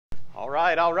All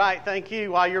right. Thank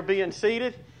you. While you're being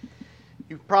seated,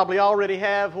 you probably already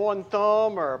have one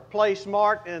thumb or place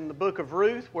marked in the book of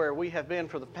Ruth, where we have been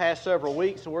for the past several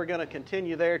weeks, and we're going to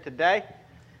continue there today.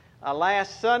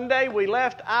 Last Sunday, we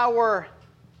left our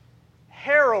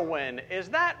heroine. Is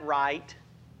that right?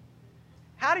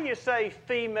 How do you say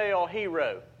female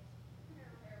hero?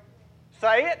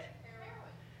 Say it.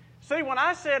 See, when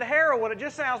I said heroin, it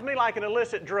just sounds to me like an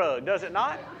illicit drug, does it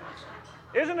not?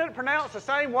 Isn't it pronounced the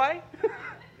same way?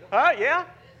 Huh? Yeah?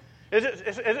 Is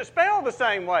it spelled the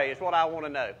same way is what I want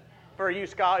to know. For you,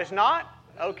 Scott, it's not?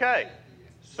 Okay.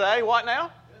 Say what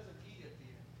now?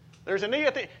 There's an E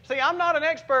at the end. See, I'm not an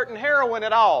expert in heroin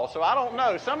at all, so I don't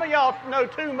know. Some of y'all know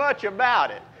too much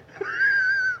about it.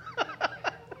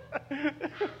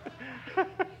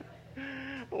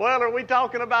 Well, are we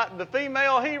talking about the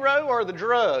female hero or the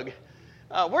drug?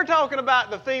 We're talking about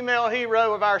the female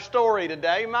hero of our story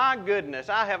today. My goodness,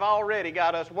 I have already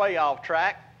got us way off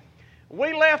track.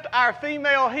 We left our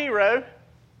female hero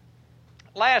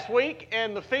last week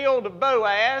in the field of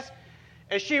Boaz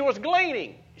as she was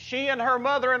gleaning. She and her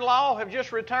mother-in-law have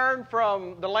just returned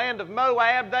from the land of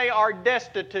Moab. They are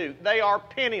destitute. They are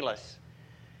penniless.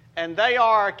 And they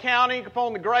are counting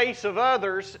upon the grace of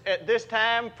others at this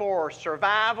time for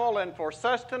survival and for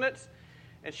sustenance.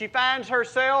 And she finds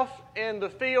herself in the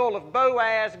field of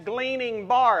Boaz gleaning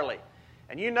barley.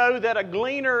 And you know that a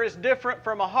gleaner is different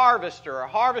from a harvester. A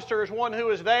harvester is one who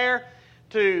is there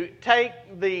to take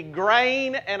the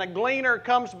grain, and a gleaner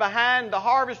comes behind the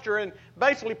harvester and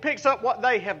basically picks up what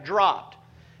they have dropped.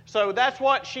 So that's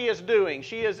what she is doing.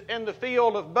 She is in the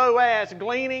field of Boaz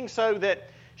gleaning so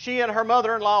that she and her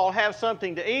mother-in-law will have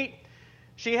something to eat.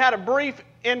 She had a brief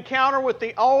encounter with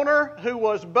the owner, who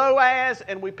was Boaz,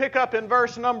 and we pick up in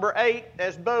verse number 8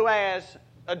 as Boaz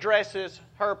addresses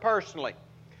her personally.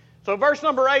 So verse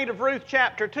number 8 of Ruth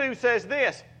chapter 2 says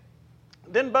this: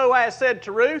 Then Boaz said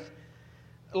to Ruth,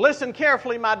 "Listen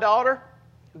carefully, my daughter.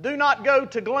 Do not go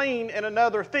to glean in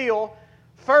another field.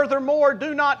 Furthermore,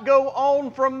 do not go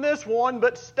on from this one,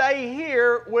 but stay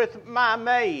here with my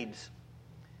maids.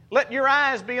 Let your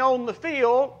eyes be on the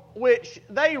field which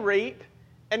they reap,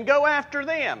 and go after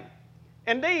them.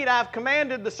 Indeed, I've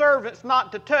commanded the servants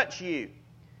not to touch you.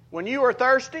 When you are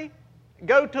thirsty,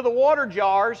 go to the water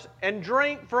jars and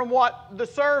drink from what the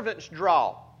servants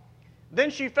draw."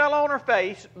 Then she fell on her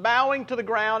face, bowing to the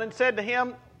ground, and said to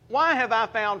him, "Why have I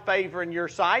found favor in your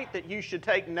sight, that you should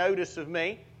take notice of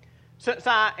me, since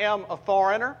I am a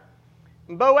foreigner?"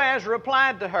 And Boaz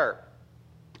replied to her,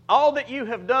 "All that you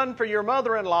have done for your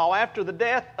mother-in-law after the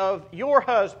death of your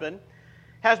husband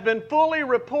has been fully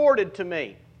reported to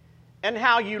me, and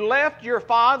how you left your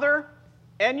father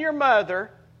and your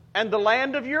mother and the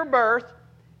land of your birth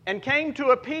and came to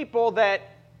a people that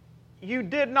you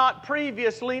did not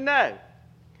previously know.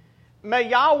 May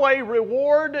Yahweh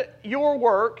reward your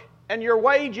work and your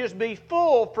wages be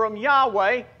full from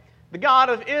Yahweh, the God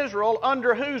of Israel,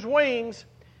 under whose wings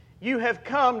you have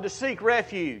come to seek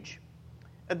refuge."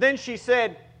 And then she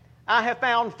said, "I have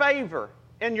found favor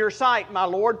in your sight, my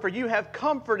Lord, for you have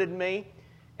comforted me,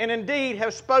 and indeed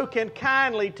have spoken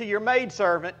kindly to your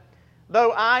maidservant,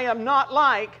 though I am not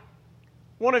like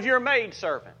one of your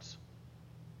maidservants."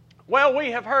 Well,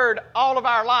 we have heard all of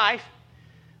our life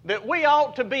that we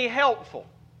ought to be helpful.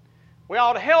 We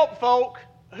ought to help folk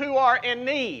who are in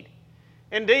need.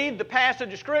 Indeed, the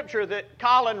passage of Scripture that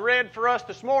Colin read for us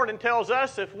this morning tells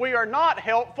us if we are not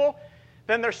helpful,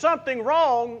 then there's something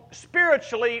wrong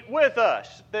spiritually with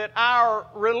us, that our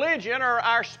religion or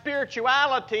our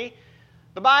spirituality,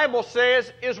 the Bible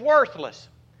says, is worthless.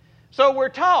 So we're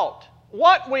taught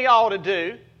what we ought to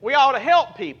do. We ought to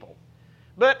help people.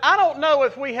 But I don't know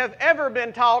if we have ever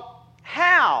been taught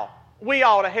how we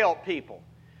ought to help people.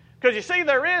 Because you see,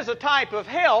 there is a type of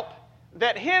help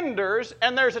that hinders,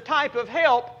 and there's a type of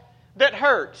help that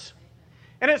hurts.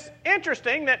 And it's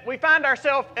interesting that we find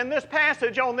ourselves in this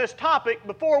passage on this topic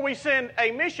before we send a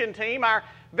mission team, our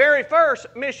very first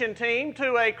mission team,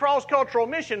 to a cross-cultural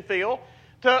mission field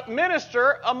to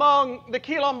minister among the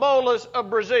quilombolas of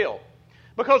Brazil.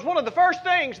 Because one of the first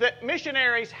things that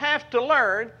missionaries have to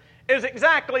learn is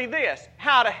exactly this: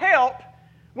 how to help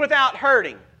without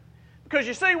hurting. Because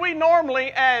you see, we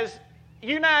normally, as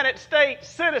United States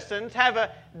citizens, have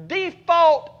a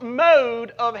default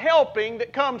mode of helping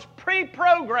that comes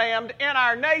pre-programmed in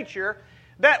our nature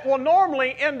that will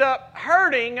normally end up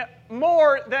hurting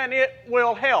more than it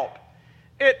will help.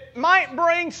 It might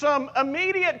bring some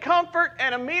immediate comfort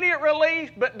and immediate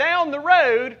relief, but down the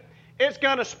road, it's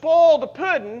going to spoil the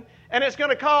pudding, and it's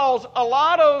going to cause a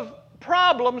lot of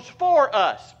problems for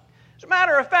us. As a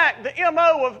matter of fact, the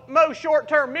MO of most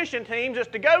short-term mission teams is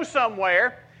to go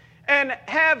somewhere and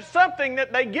have something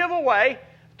that they give away,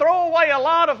 throw away a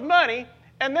lot of money,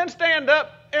 and then stand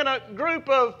up in a group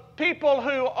of people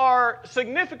who are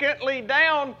significantly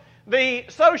down the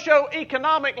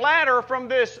socio-economic ladder from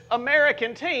this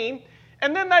American team,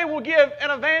 and then they will give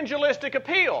an evangelistic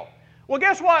appeal. Well,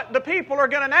 guess what the people are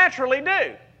going to naturally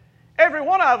do? Every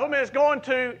one of them is going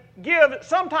to give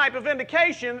some type of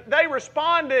indication they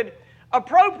responded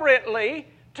appropriately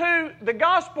to the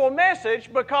gospel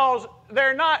message because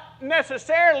they're not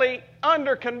necessarily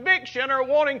under conviction or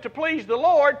wanting to please the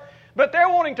Lord, but they're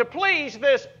wanting to please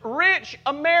this rich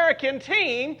American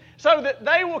team so that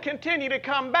they will continue to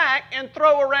come back and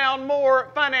throw around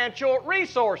more financial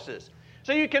resources.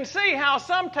 So you can see how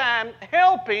sometimes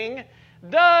helping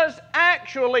does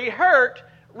actually hurt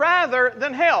rather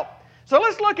than help. So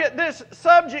let's look at this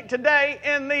subject today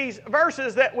in these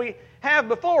verses that we have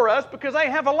before us, because they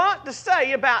have a lot to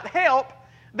say about help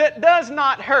that does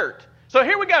not hurt. So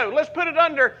here we go. Let's put it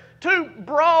under two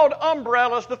broad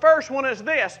umbrellas. The first one is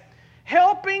this: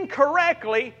 helping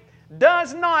correctly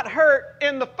does not hurt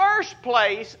in the first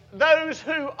place those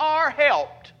who are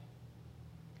helped.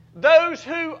 Those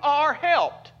who are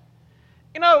helped.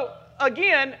 You know,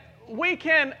 again, we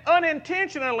can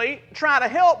unintentionally try to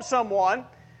help someone,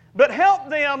 but help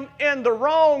them in the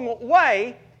wrong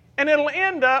way, and it'll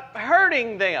end up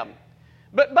hurting them.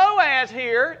 But Boaz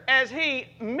here, as he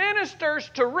ministers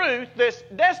to Ruth, this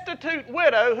destitute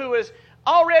widow who has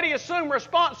already assumed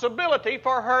responsibility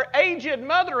for her aged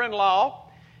mother-in-law,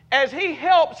 as he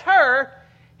helps her,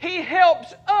 he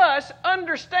helps us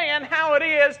understand how it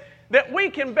is that we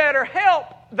can better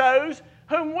help those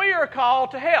whom we are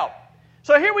called to help.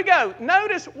 So here we go.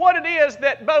 Notice what it is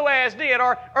that Boaz did,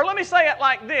 or let me say it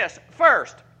like this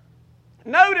first.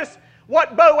 Notice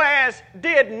what Boaz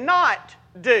did not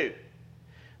do.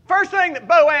 First thing that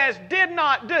Boaz did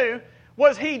not do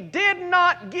was he did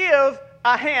not give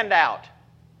a handout.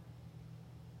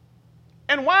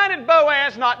 And why did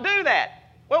Boaz not do that?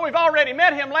 Well, we've already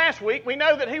met him last week. We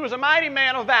know that he was a mighty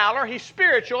man of valor. He's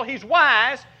spiritual. He's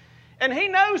wise. And he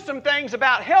knows some things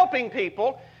about helping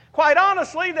people, quite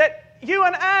honestly, that you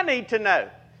and I need to know.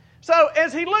 So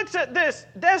as he looks at this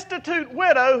destitute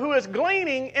widow who is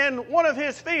gleaning in one of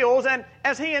his fields, and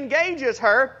as he engages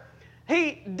her,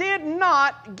 he did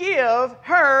not give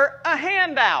her a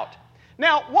handout.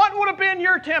 Now, what would have been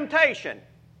your temptation?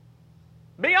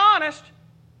 Be honest.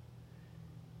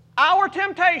 Our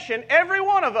temptation, every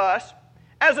one of us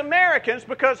as Americans,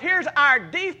 because here's our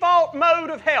default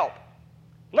mode of help.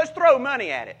 Let's throw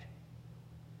money at it.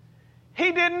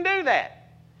 He didn't do that.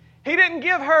 He didn't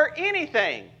give her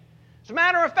anything. As a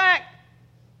matter of fact,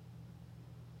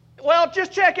 well,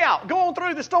 just check out. Go on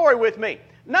through the story with me.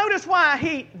 Notice why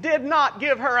he did not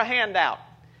give her a handout.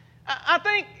 I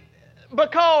think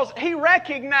because he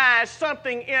recognized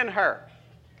something in her.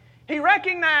 He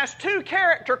recognized two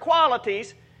character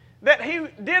qualities that he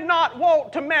did not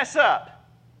want to mess up.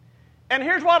 And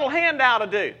here's what a handout will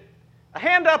do. A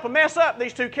handout will mess up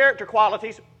these two character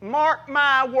qualities, mark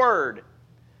my word,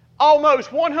 almost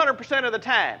 100% of the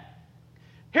time.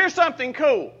 Here's something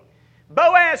cool.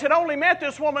 Boaz had only met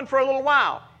this woman for a little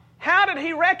while. How did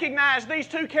he recognize these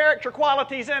two character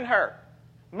qualities in her?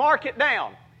 Mark it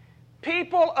down.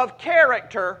 People of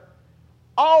character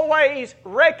always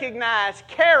recognize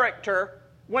character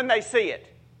when they see it.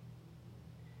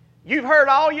 You've heard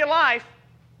all your life,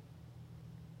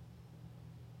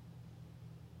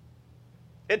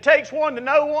 it takes one to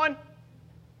know one.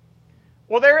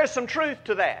 Well, there is some truth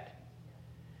to that.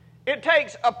 It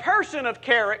takes a person of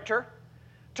character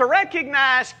to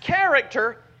recognize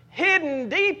character hidden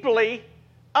deeply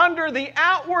under the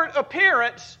outward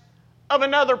appearance of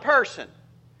another person.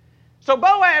 So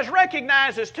Boaz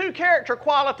recognizes two character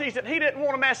qualities that he didn't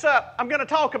want to mess up. I'm going to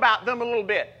talk about them a little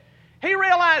bit. He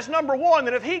realized, number one,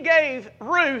 that if he gave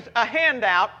Ruth a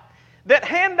handout, that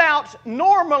handouts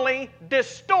normally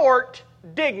distort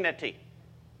dignity.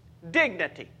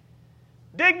 Dignity.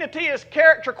 Dignity is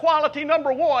character quality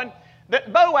number one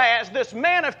that Boaz, this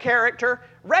man of character,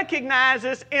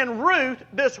 recognizes in Ruth,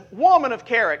 this woman of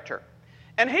character.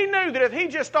 And he knew that if he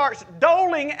just starts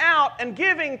doling out and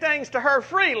giving things to her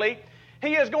freely,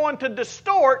 he is going to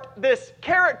distort this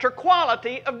character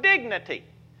quality of dignity.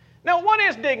 Now, what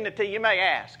is dignity, you may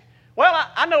ask? Well,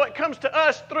 I know it comes to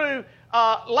us through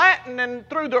Latin and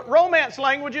through the Romance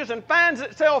languages and finds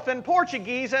itself in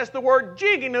Portuguese as the word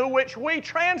digno, which we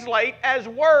translate as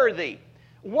worthy.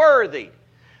 Worthy.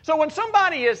 So when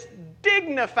somebody is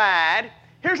dignified,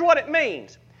 here's what it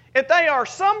means. If they are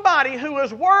somebody who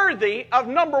is worthy of,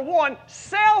 number one,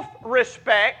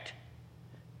 self-respect,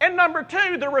 and number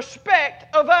two, the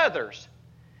respect of others.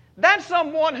 That's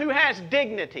someone who has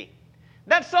dignity.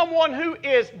 That's someone who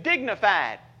is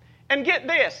dignified. And get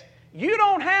this, you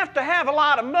don't have to have a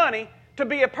lot of money to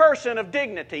be a person of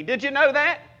dignity. Did you know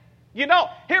that? You know,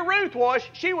 here Ruth was,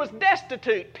 she was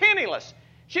destitute, penniless.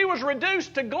 She was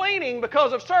reduced to gleaning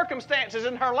because of circumstances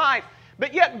in her life.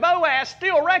 But yet Boaz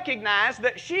still recognized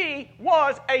that she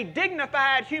was a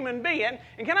dignified human being.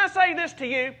 And can I say this to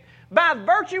you? By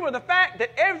virtue of the fact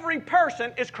that every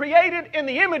person is created in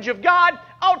the image of God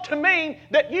ought to mean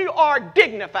that you are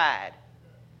dignified.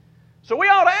 So we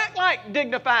ought to act like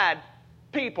dignified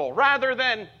people rather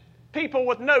than people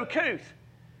with no couth,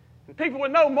 and people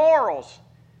with no morals,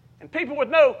 and people with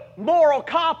no moral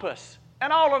compass,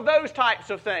 and all of those types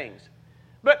of things.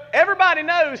 But everybody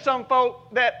knows some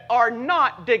folk that are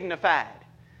not dignified.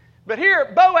 But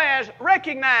here Boaz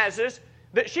recognizes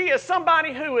that she is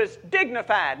somebody who is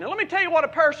dignified. Now let me tell you what a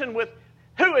person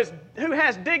who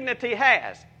has dignity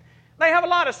has. They have a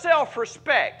lot of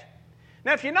self-respect.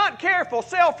 Now if you're not careful,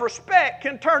 self-respect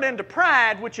can turn into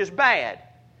pride, which is bad.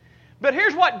 But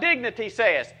here's what dignity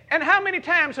says. And how many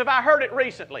times have I heard it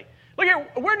recently? Look here,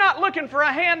 we're not looking for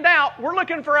a handout, we're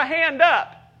looking for a hand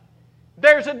up.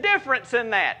 There's a difference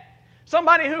in that.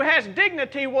 Somebody who has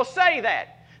dignity will say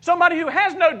that. Somebody who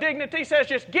has no dignity says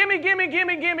just, gimme, gimme,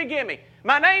 gimme, gimme, gimme.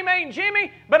 My name ain't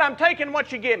Jimmy, but I'm taking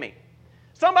what you give me.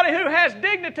 Somebody who has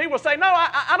dignity will say, no,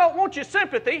 I don't want your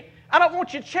sympathy. I don't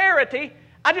want your charity.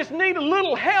 I just need a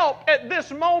little help at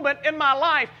this moment in my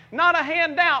life. Not a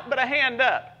handout, but a hand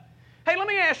up. Hey, let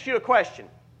me ask you a question.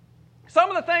 Some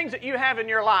of the things that you have in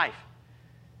your life,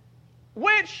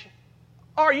 which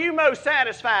are you most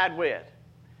satisfied with?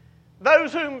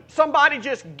 Those whom somebody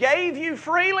just gave you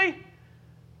freely,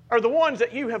 or the ones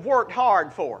that you have worked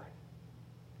hard for?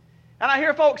 And I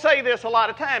hear folks say this a lot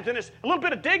of times, and it's a little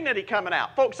bit of dignity coming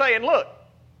out. Folks saying, look,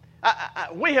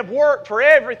 we have worked for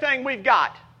everything we've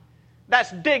got.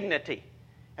 That's dignity.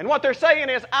 And what they're saying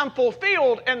is, I'm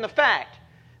fulfilled in the fact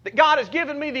that God has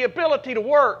given me the ability to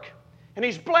work, and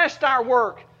He's blessed our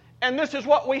work, and this is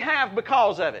what we have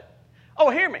because of it. Oh,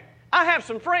 hear me. I have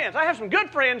some friends. I have some good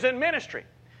friends in ministry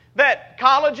that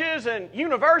colleges and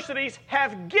universities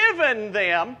have given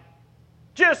them,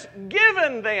 just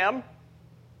given them,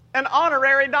 an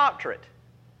honorary doctorate.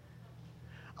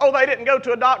 Oh, they didn't go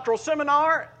to a doctoral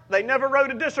seminar. They never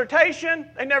wrote a dissertation.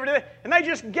 They never did. And they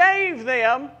just gave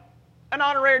them an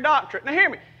honorary doctorate. Now hear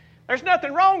me. There's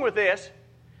nothing wrong with this,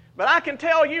 but I can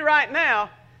tell you right now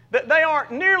that they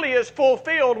aren't nearly as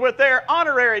fulfilled with their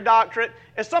honorary doctorate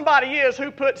as somebody is who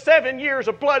put 7 years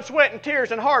of blood, sweat, and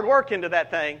tears and hard work into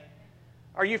that thing.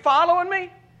 Are you following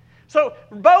me? So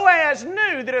Boaz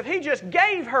knew that if he just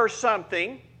gave her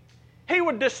something, he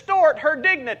would distort her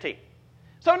dignity.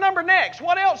 So next,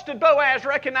 what else did Boaz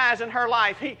recognize in her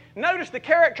life? He noticed the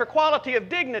character quality of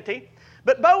dignity,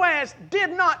 but Boaz did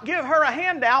not give her a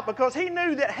handout because he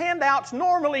knew that handouts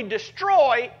normally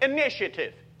destroy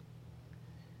initiative.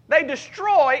 They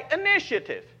destroy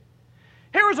initiative.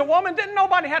 Here was a woman, didn't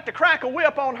nobody have to crack a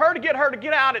whip on her to get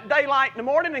out at daylight in the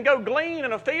morning and go glean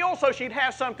in a field so she'd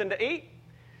have something to eat.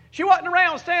 She wasn't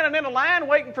around standing in a line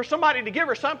waiting for somebody to give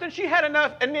her something. She had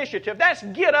enough initiative. That's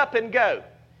get up and go.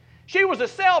 She was a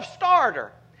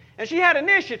self-starter, and she had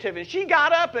initiative, and she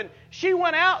got up and she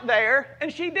went out there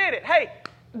and she did it. Hey,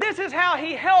 this is how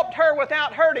he helped her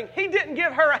without hurting. He didn't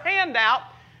give her a handout,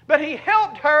 but he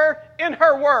helped her in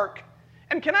her work.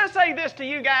 And can I say this to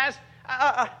you guys?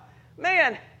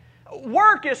 Man,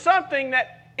 work is something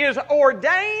that is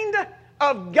ordained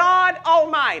of God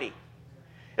Almighty.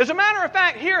 As a matter of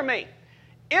fact, hear me.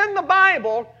 In the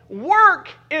Bible, work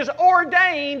is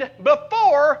ordained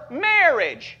before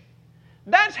marriage.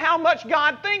 That's how much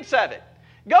God thinks of it.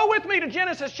 Go with me to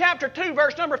Genesis chapter 2,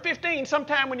 verse number 15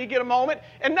 sometime when you get a moment,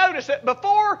 and notice that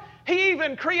before He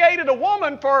even created a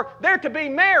woman for there to be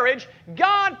marriage,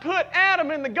 God put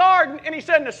Adam in the garden and He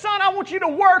said, son, I want you to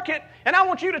work it and I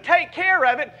want you to take care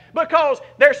of it because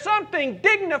there's something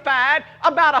dignified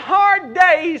about a hard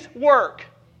day's work.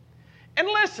 And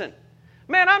listen,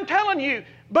 man, I'm telling you,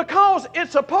 because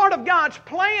it's a part of God's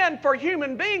plan for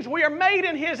human beings, we are made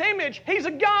in His image. He's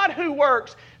a God who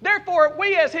works. Therefore,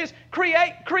 we as His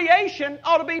creation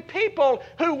ought to be people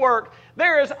who work.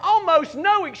 There is almost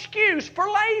no excuse for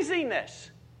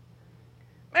laziness.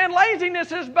 Man,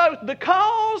 laziness is both the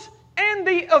cause and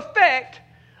the effect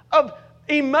of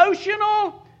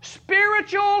emotional,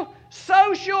 spiritual,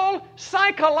 social,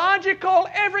 psychological,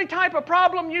 every type of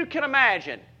problem you can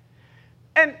imagine.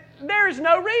 And there's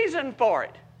no reason for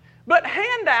it. But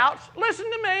handouts, listen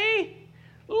to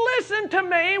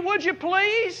me, would you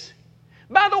please?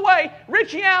 By the way,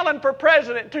 Richie Allen for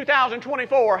president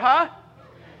 2024, huh?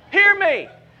 Hear me.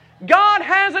 God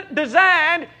hasn't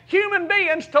designed human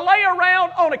beings to lay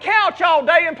around on a couch all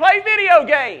day and play video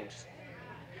games.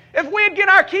 If we'd get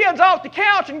our kids off the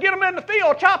couch and get them in the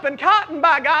field chopping cotton,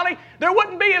 by golly, there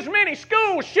wouldn't be as many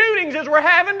school shootings as we're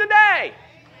having today.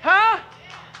 Huh?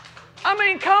 I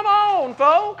mean, come on,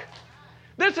 folk.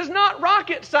 This is not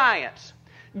rocket science.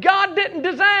 God didn't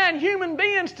design human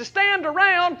beings to stand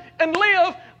around and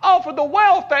live off of the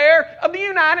welfare of the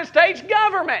United States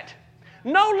government.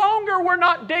 No longer we're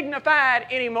not dignified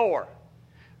anymore.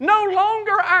 No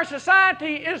longer our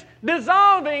society is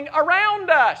dissolving around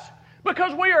us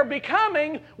because we are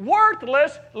becoming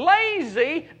worthless,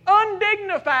 lazy,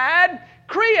 undignified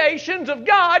creations of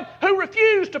God who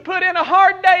refuse to put in a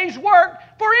hard day's work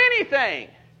for anything.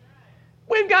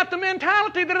 We've got the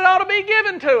mentality that it ought to be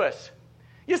given to us.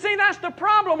 You see, that's the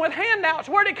problem with handouts.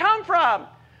 Where'd it come from?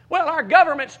 Well, our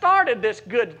government started this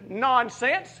good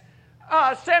nonsense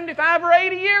 75 or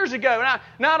 80 years ago.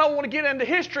 Now, I don't want to get into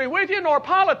history with you nor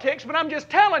politics, but I'm just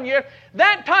telling you,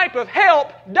 that type of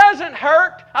help doesn't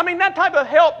hurt. I mean, that type of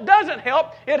help doesn't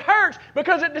help. It hurts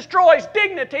because it destroys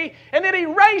dignity and it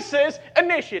erases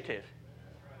initiative.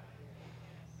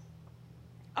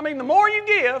 I mean, the more you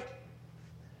give,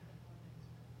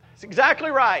 it's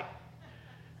exactly right.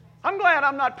 I'm glad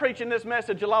I'm not preaching this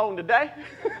message alone today.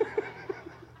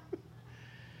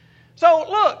 So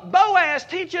look, Boaz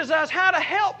teaches us how to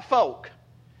help folk.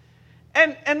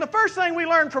 And the first thing we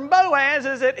learn from Boaz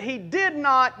is that he did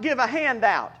not give a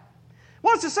handout.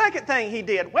 What's the second thing he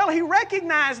did? Well, he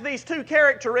recognized these two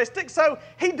characteristics, so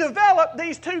he developed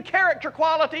these two character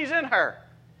qualities in her.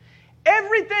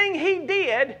 Everything he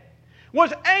did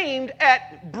was aimed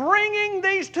at bringing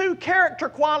these two character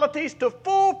qualities to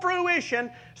full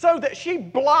fruition so that she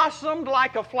blossomed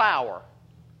like a flower.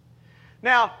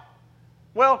 Now,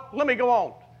 well, let me go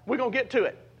on. We're going to get to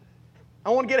it.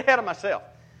 I want to get ahead of myself.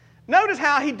 Notice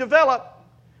how he developed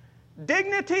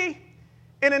dignity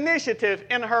and initiative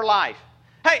in her life.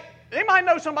 Hey, anybody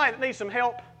know somebody that needs some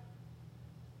help?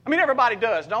 I mean, everybody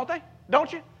does, don't they?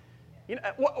 Don't you?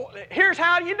 Here's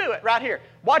how you do it right here.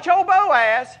 Watch old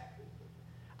Boaz.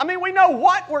 I mean, we know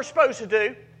what we're supposed to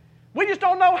do. We just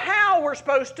don't know how we're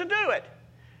supposed to do it.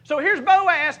 So here's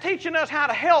Boaz teaching us how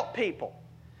to help people.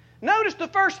 Notice the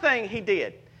first thing he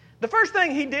did. The first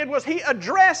thing he did was he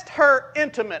addressed her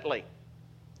intimately.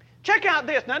 Check out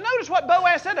this. Now notice what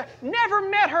Boaz said. Never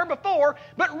met her before,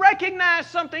 but recognized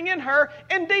something in her.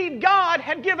 Indeed, God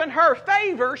had given her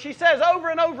favor, she says over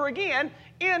and over again,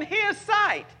 in His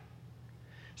sight.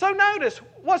 So notice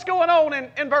what's going on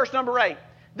in verse number 8.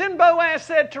 Then Boaz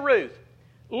said to Ruth,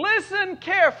 "Listen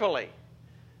carefully,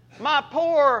 my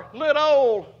poor little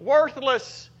old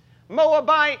worthless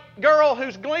Moabite girl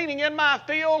who's gleaning in my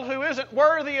field, who isn't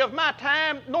worthy of my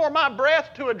time nor my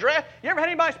breath to address." You ever had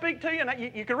anybody speak to you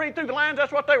and you could read through the lines,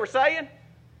 that's what they were saying?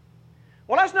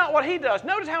 Well, that's not what he does.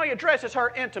 Notice how he addresses her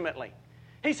intimately.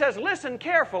 He says, "Listen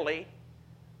carefully,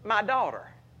 my daughter."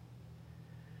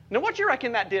 Now, what do you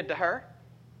reckon that did to her?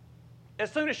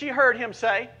 As soon as she heard him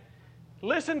say,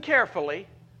 "Listen carefully,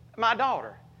 my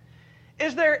daughter."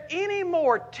 Is there any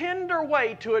more tender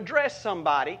way to address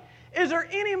somebody? Is there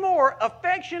any more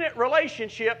affectionate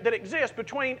relationship that exists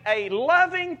between a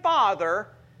loving father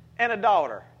and a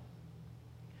daughter?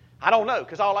 I don't know,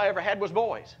 because all I ever had was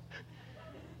boys.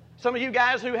 Some of you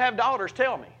guys who have daughters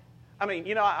tell me. I mean,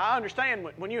 you know, I understand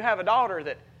when you have a daughter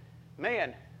that,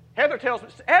 man, Heather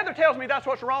tells me that's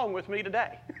what's wrong with me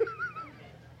today.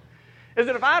 Is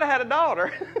that if I'd had a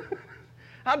daughter,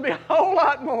 I'd be a whole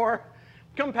lot more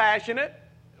compassionate,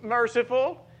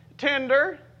 merciful,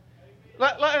 tender.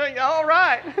 All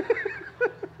right.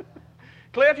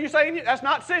 Cliff, you saying that's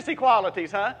not sissy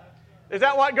qualities, huh? Is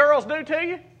that what girls do to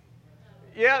you?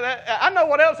 Yeah, I know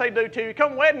what else they do to you.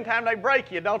 Come wedding time, they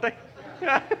break you, don't they?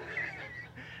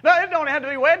 No, it don't have to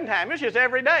be wedding time. It's just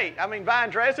every day. I mean, buying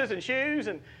dresses and shoes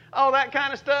and all that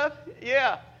kind of stuff.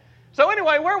 Yeah. So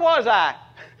anyway, where was I?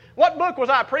 What book was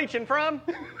I preaching from?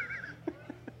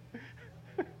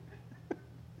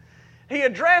 He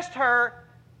addressed her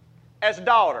as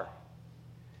daughter.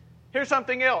 Here's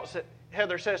something else that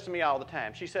Heather says to me all the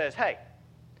time. She says, "Hey,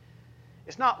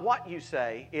 it's not what you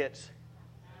say, it's,"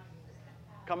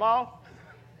 come on,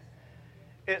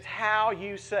 "it's how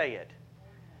you say it."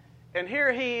 And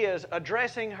here he is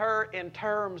addressing her in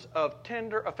terms of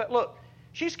tender affection. Look,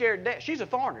 she's scared to death. She's a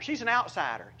foreigner. She's an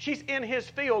outsider. She's in his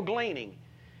field gleaning.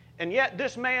 And yet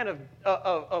this man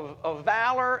of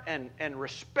valor and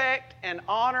respect and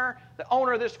honor, the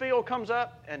owner of this field, comes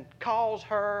up and calls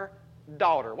her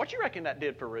daughter. What do you reckon that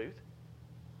did for Ruth?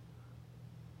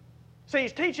 See,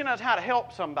 he's teaching us how to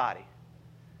help somebody.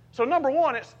 So number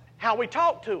one, it's how we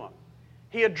talk to them.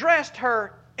 He addressed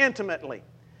her intimately.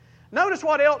 Notice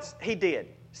what else he did.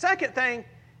 Second thing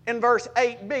in verse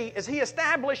 8b is he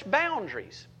established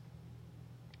boundaries.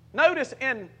 Notice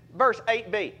in verse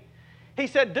 8b, he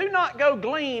said, "Do not go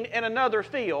glean in another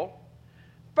field.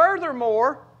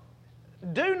 Furthermore,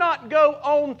 do not go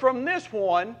on from this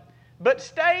one, but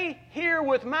stay here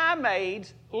with my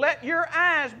maids. Let your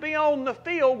eyes be on the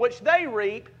field which they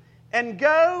reap, and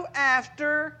go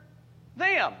after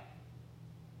them."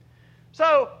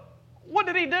 So, what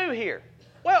did he do here?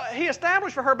 Well, he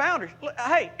established for her boundaries.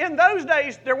 Hey, in those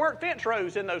days, there weren't fence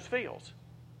rows in those fields.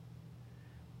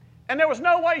 And there was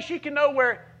no way she could know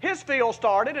where his field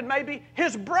started and maybe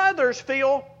his brother's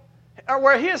field, or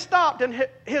where his stopped and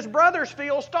his brother's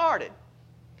field started.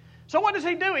 So what does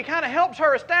he do? He kind of helps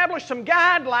her establish some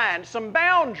guidelines, some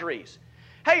boundaries.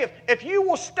 Hey, if you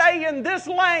will stay in this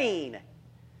lane,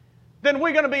 then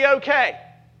we're going to be okay.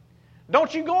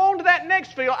 Don't you go on to that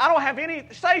next field. I don't have any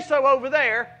say-so over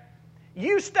there.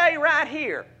 You stay right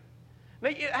here. Now,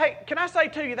 hey, can I say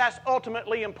to you that's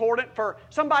ultimately important for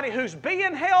somebody who's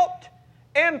being helped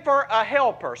and for a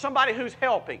helper, somebody who's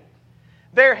helping.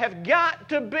 There have got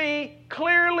to be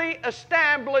clearly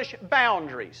established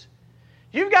boundaries.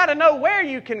 You've got to know where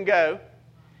you can go.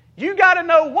 You've got to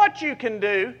know what you can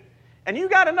do. And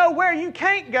you've got to know where you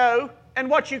can't go and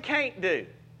what you can't do.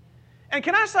 And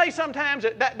can I say sometimes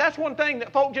that's one thing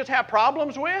that folk just have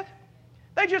problems with?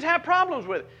 They just have problems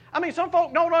with it. I mean, some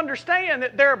folk don't understand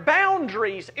that there are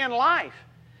boundaries in life.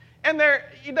 And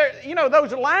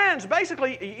those lines,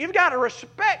 basically, you've got to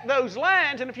respect those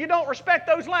lines. And if you don't respect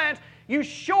those lines, you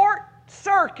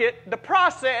short-circuit the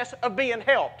process of being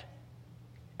helped.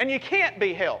 And you can't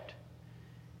be helped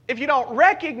if you don't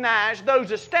recognize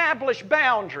those established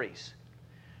boundaries.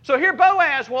 So here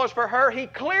Boaz was for her. He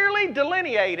clearly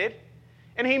delineated,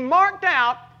 and he marked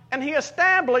out, and he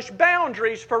established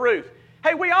boundaries for Ruth.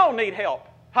 Hey, we all need help,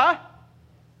 huh?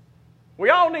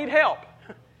 We all need help.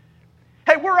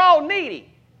 Hey, we're all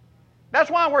needy.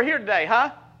 That's why we're here today,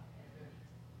 huh?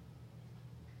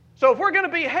 So if we're going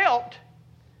to be helped,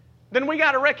 then we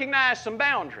got to recognize some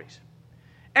boundaries.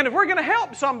 And if we're going to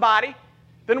help somebody,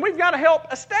 then we've got to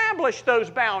help establish those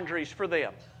boundaries for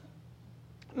them.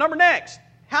 Next,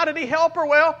 how did he help her?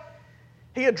 Well,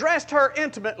 he addressed her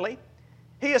intimately.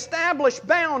 He established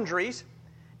boundaries.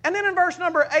 And then in verse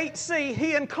number 8c,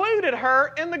 he included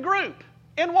her in the group.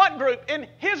 In what group? In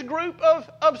his group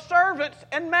of servants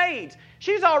and maids.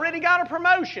 She's already got a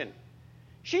promotion.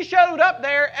 She showed up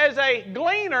there as a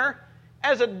gleaner,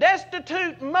 as a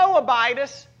destitute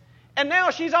Moabitess, and now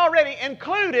she's already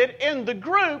included in the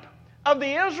group of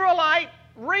the Israelite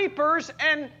reapers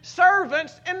and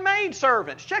servants and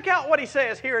maidservants. Check out what he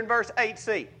says here in verse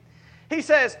 8c. He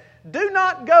says, "Do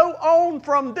not go on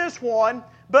from this one,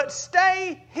 but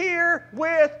stay here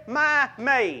with my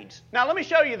maids." Now let me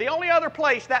show you the only other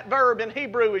place that verb in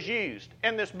Hebrew is used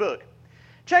in this book.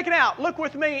 Check it out. Look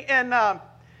with me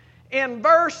in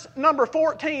verse number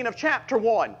 14 of chapter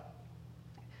 1.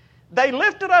 "They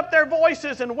lifted up their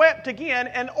voices and wept again,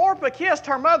 and Orpah kissed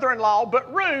her mother-in-law,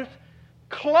 but Ruth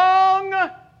clung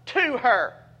to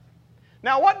her."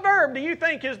 Now what verb do you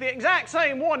think is the exact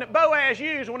same one that Boaz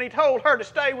used when he told her to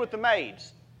stay with the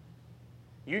maids?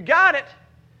 You got it.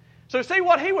 So see,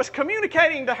 what he was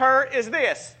communicating to her is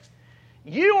this: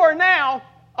 you are now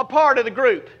a part of the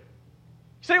group.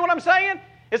 See what I'm saying?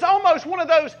 It's almost one of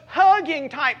those hugging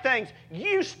type things.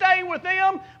 You stay with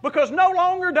them because no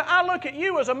longer do I look at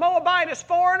you as a Moabitess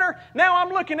foreigner. Now I'm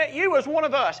looking at you as one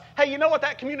of us. Hey, you know what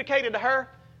that communicated to her?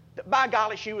 That by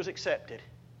golly, she was accepted.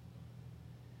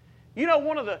 You know,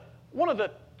 one of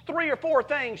the 3 or 4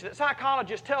 things that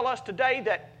psychologists tell us today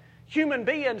that human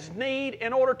beings need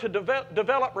in order to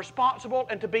develop responsible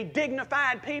and to be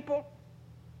dignified people.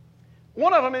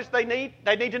 One of them is they need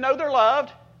to know they're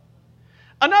loved.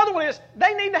 Another one is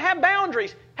they need to have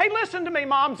boundaries. Hey, listen to me,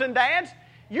 moms and dads.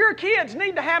 Your kids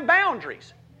need to have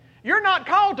boundaries. You're not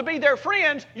called to be their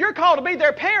friends. You're called to be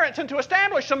their parents and to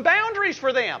establish some boundaries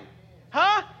for them.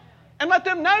 Huh? And let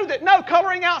them know that, no,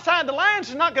 coloring outside the lines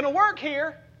is not going to work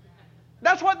here.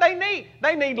 That's what they need.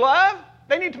 They need love.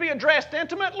 They need to be addressed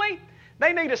intimately.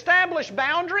 They need established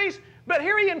boundaries. But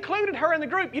here he included her in the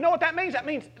group. You know what that means? That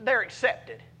means they're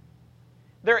accepted.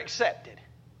 They're accepted.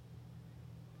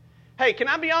 Hey, can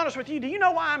I be honest with you? Do you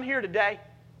know why I'm here today?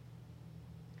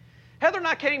 Heather and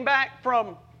I came back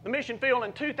from the mission field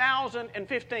in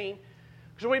 2015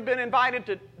 because we'd been invited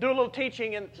to do a little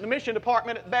teaching in the mission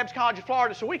department at the Baptist College of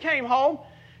Florida. So we came home,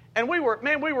 and we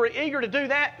were eager to do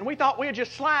that, and we thought we'd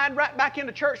just slide right back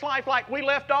into church life like we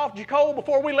left off Jacob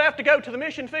before we left to go to the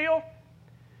mission field.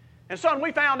 And son,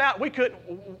 we found out we couldn't,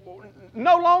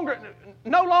 no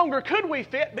longer could we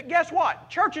fit, but guess what?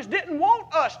 Churches didn't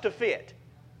want us to fit.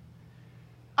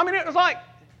 I mean, it was like,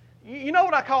 you know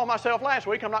what I called myself last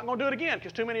week? I'm not going to do it again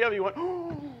because too many of you went,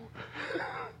 oh.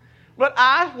 But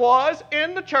I was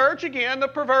in the church again, the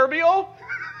proverbial,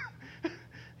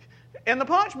 in the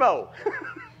punch bowl.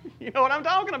 You know what I'm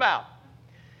talking about.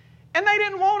 And they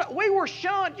didn't want it. We were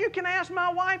shunned. You can ask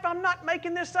my wife, I'm not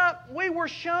making this up. We were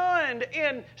shunned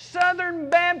in Southern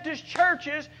Baptist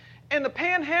churches in the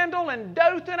Panhandle and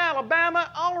Dothan,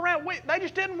 Alabama, all around. They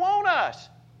just didn't want us.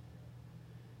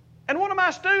 And one of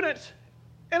my students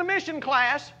in a mission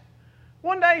class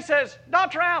one day says,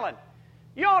 Dr. Allen,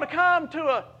 you ought to come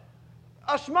to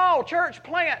a small church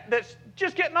plant that's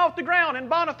just getting off the ground in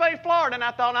Bonifay, Florida. And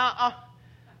I thought,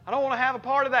 I don't want to have a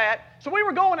part of that. So we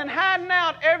were going and hiding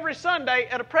out every Sunday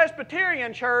at a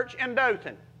Presbyterian church in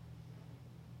Dothan.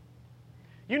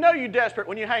 You know you're desperate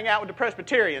when you hang out with the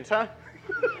Presbyterians, huh?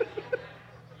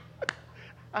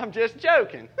 I'm just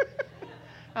joking.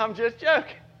 I'm just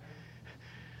joking.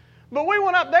 But we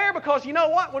went up there because, you know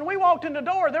what? When we walked in the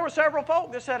door, there were several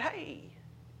folk that said, hey,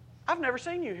 I've never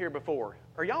seen you here before.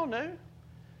 Are y'all new?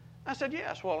 I said,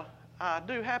 yes. Well, I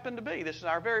do happen to be. This is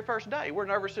our very first day. We're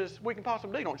nervous as we can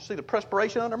possibly be. Don't you see the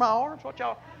perspiration under my arms?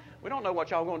 We don't know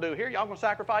what y'all going to do here. Y'all going to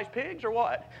sacrifice pigs or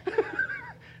what? Going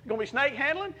to be snake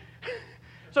handling?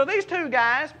 So these two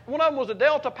guys, one of them was a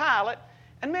Delta pilot,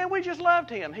 and man, we just loved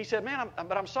him. He said, man,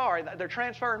 I'm sorry. They're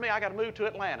transferring me. I got to move to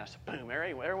Atlanta. So boom,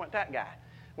 there went that guy.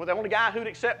 Well, the only guy who'd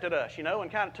accepted us,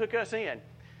 and kind of took us in.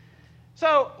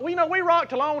 So, we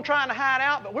rocked along trying to hide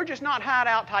out, but we're just not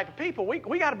hideout type of people. We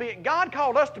got to be, God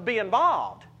called us to be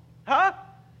involved. Huh?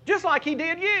 Just like He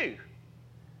did you.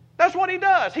 That's what He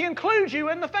does. He includes you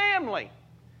in the family.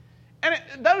 And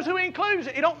those who He includes,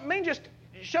 it don't mean just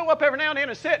show up every now and then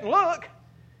and sit and look.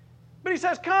 But He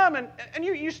says, come and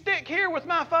you stick here with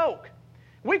my folk.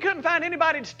 We couldn't find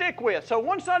anybody to stick with. So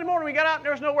one Sunday morning we got out and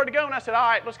there was nowhere to go. And I said, all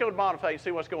right, let's go to Bonifay and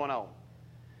see what's going on.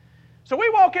 So we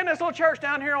walk in this little church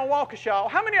down here on Waukesha.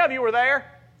 How many of you were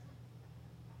there?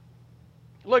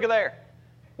 Look at there.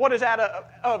 What is that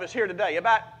of us here today?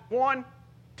 About 1,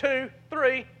 2,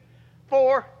 3,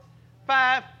 4,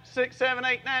 5, 6, 7,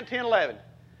 8, 9, 10, 11.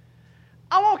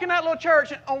 I walk in that little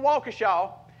church on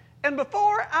Waukesha, and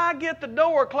before I get the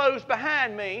door closed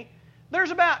behind me, there's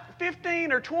about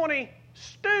 15 or 20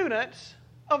 students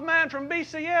of mine from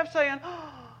BCF saying,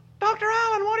 Dr.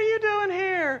 Allen, what are you doing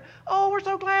here? Oh, we're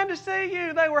so glad to see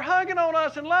you. They were hugging on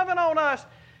us and loving on us.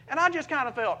 And I just kind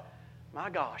of felt,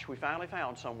 my gosh, we finally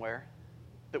found somewhere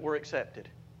that we're accepted.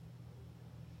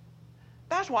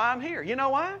 That's why I'm here. You know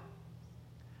why?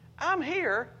 I'm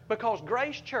here because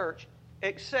Grace Church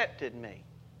accepted me.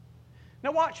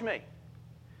 Now watch me.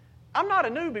 I'm not a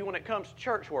newbie when it comes to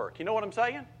church work. You know what I'm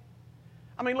saying?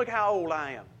 I mean, look how old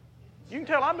I am. You can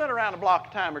tell I've been around the block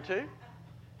a time or two.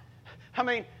 I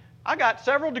mean, I got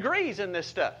several degrees in this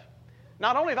stuff.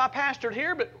 Not only have I pastored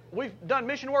here, but we've done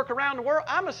mission work around the world.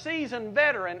 I'm a seasoned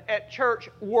veteran at church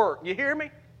work. You hear me?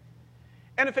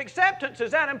 And if acceptance is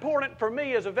that important for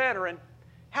me as a veteran,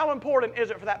 how important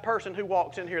is it for that person who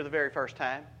walks in here the very first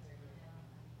time?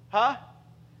 Huh?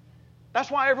 That's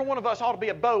why every one of us ought to be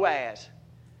a Boaz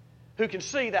who can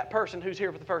see that person who's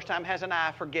here for the first time, has an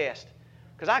eye for guest.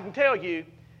 Because I can tell you,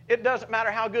 it doesn't matter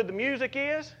how good the music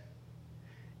is.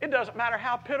 It doesn't matter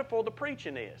how pitiful the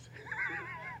preaching is.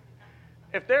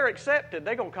 If they're accepted,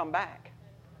 they're going to come back.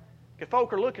 Because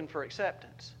folk are looking for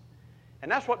acceptance.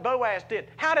 And that's what Boaz did.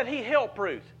 How did he help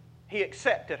Ruth? He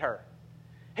accepted her.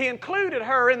 He included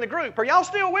her in the group. Are y'all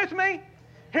still with me?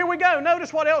 Here we go.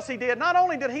 Notice what else he did. Not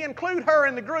only did he include her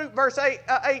in the group, verse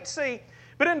 8c,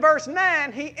 but in verse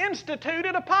 9, he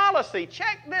instituted a policy.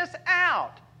 Check this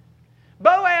out.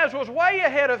 Boaz was way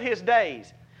ahead of his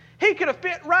days. He could have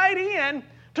fit right in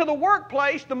to the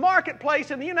workplace, the marketplace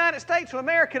in the United States of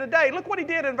America today. Look what he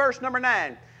did in verse number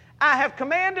 9. I have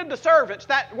commanded the servants,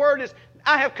 that word is,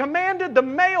 I have commanded the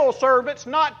male servants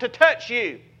not to touch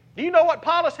you. Do you know what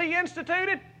policy he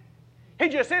instituted? He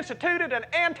just instituted an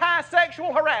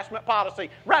anti-sexual harassment policy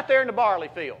right there in the barley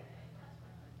field.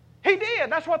 He did.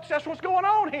 That's what's going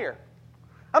on here.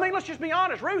 I mean, let's just be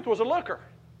honest. Ruth was a looker.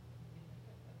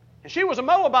 And she was a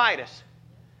Moabitess.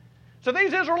 So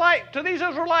these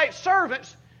Israelite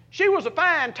servants, she was a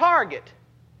fine target.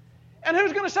 And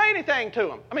who's going to say anything to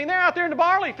them? I mean, they're out there in the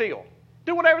barley field.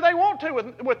 Do whatever they want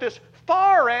to with this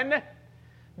foreign,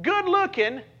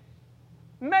 good-looking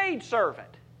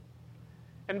maidservant.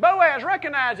 And Boaz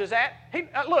recognizes that.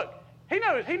 He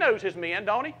knows his men,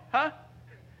 don't he? Huh?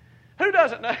 Who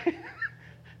doesn't know?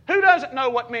 Who doesn't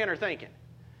know what men are thinking?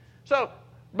 So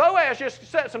Boaz just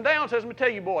sets them down and says, let me tell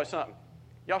you boys something.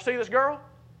 Y'all see this girl?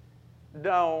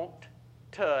 Don't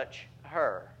touch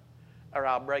her, or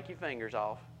I'll break your fingers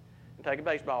off and take a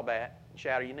baseball bat and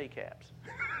shatter your kneecaps.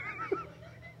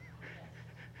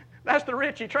 That's the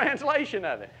Ritchie translation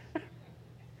of it.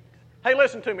 Hey,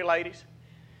 listen to me, ladies.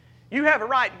 You have a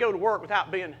right to go to work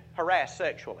without being harassed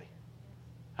sexually.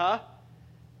 Huh?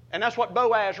 And that's what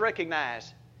Boaz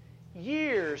recognized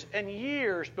years and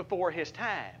years before his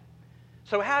time.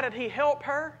 So how did he help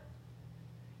her?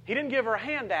 He didn't give her a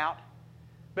handout,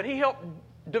 but he helped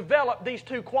develop these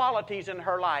two qualities in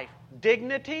her life: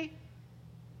 dignity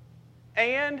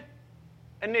and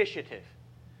initiative.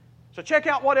 So check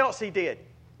out what else he did.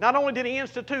 Not only did he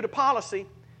institute a policy,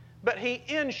 but he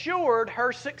ensured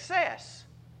her success.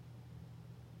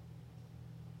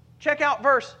 Check out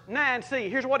verse 9c.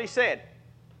 Here's what he said.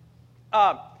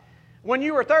 When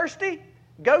you are thirsty,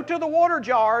 go to the water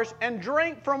jars and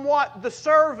drink from what the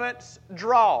servants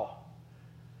draw.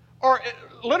 Or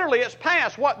literally, it's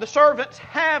past what the servants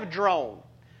have drawn.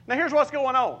 Now here's what's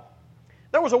going on.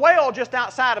 There was a well just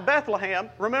outside of Bethlehem.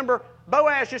 Remember,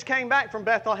 Boaz just came back from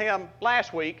Bethlehem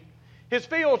last week. His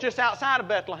field's just outside of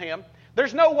Bethlehem.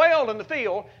 There's no well in the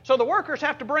field, so the workers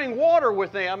have to bring water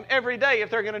with them every day if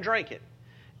they're going to drink it.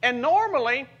 And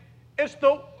normally, it's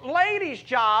the lady's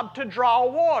job to draw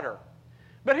water.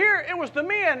 But here, it was the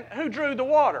men who drew the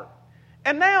water.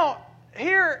 And now,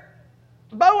 here,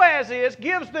 Boaz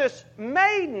gives this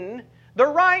maiden the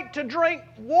right to drink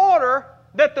water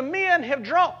that the men have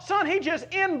drawn. Son, he just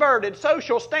inverted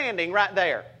social standing right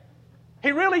there.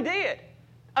 He really did.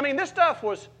 I mean, this stuff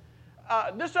was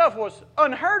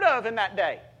unheard of in that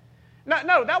day.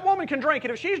 No, that woman can drink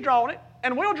it if she's drawn it,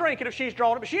 and we'll drink it if she's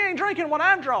drawn it, but she ain't drinking what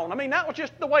I've drawn. I mean, that was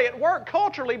just the way it worked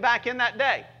culturally back in that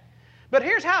day. But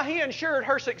here's how he ensured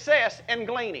her success in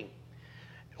gleaning.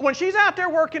 When she's out there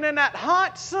working in that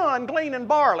hot sun gleaning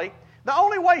barley, the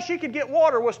only way she could get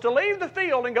water was to leave the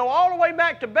field and go all the way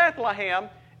back to Bethlehem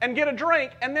and get a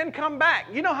drink and then come back.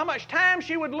 You know how much time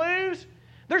she would lose?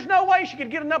 There's no way she could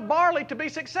get enough barley to be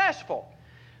successful.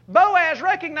 Boaz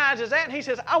recognizes that and he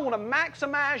says, I want to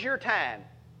maximize your time.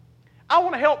 I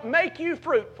want to help make you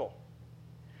fruitful.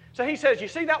 So he says, you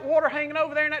see that water hanging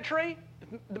over there in that tree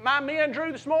that my men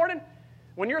drew this morning?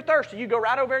 When you're thirsty, you go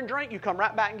right over there and drink, you come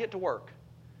right back and get to work.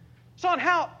 Son,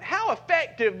 how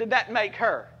effective did that make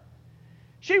her?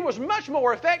 She was much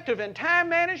more effective in time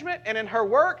management and in her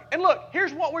work. And look,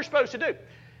 here's what we're supposed to do.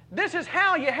 This is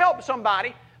how you help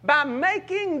somebody, by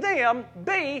making them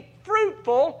be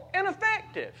fruitful and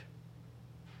effective.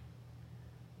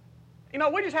 You know,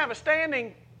 we just have a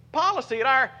standing policy at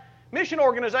our mission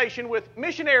organization with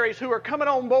missionaries who are coming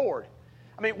on board.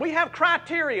 I mean, we have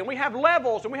criteria, and we have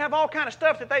levels, and we have all kind of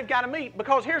stuff that they've got to meet,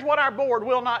 because here's what our board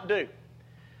will not do.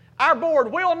 Our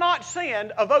board will not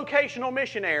send a vocational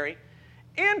missionary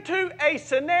into a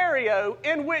scenario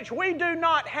in which we do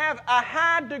not have a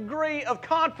high degree of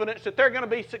confidence that they're going to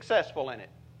be successful in it.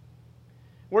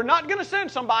 We're not going to send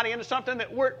somebody into something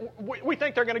that we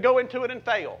think they're going to go into it and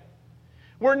fail.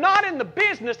 We're not in the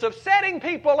business of setting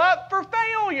people up for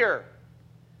failure.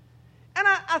 And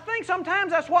I think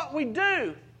sometimes that's what we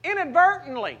do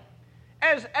inadvertently.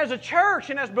 As a church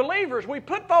and as believers, we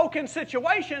put folk in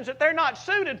situations that they're not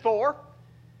suited for,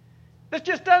 that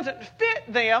just doesn't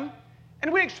fit them,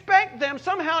 and we expect them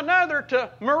somehow or another to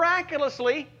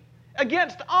miraculously,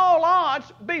 against all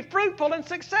odds, be fruitful and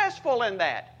successful in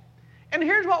that. And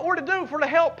here's what we're to do if we're to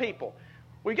help people.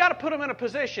 We've got to put them in a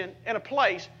position, in a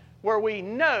place, where we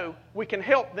know we can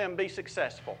help them be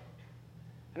successful.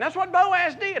 And that's what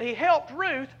Boaz did. He helped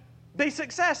Ruth be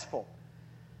successful.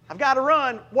 I've got to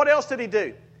run. What else did he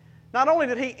do? Not only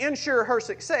did he ensure her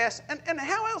success, and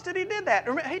how else did he do that?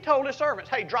 Remember, he told his servants,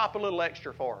 hey, drop a little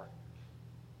extra for her.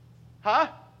 Huh?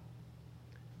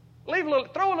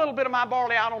 Throw a little bit of my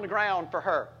barley out on the ground for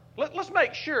her. Let's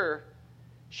make sure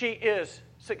she is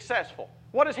successful.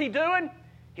 What is he doing?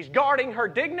 He's guarding her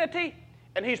dignity,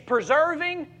 and he's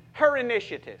preserving her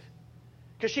initiative,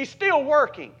 because she's still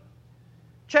working.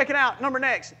 Check it out. Number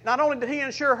next. Not only did he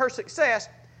ensure her success,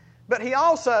 but he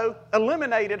also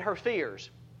eliminated her fears.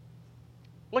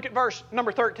 Look at verse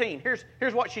number 13.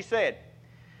 Here's what she said.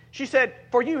 She said,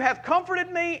 for you have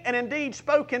comforted me and indeed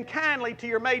spoken kindly to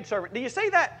your maidservant. Do you see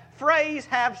that phrase,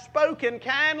 have spoken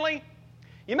kindly?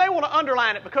 You may want to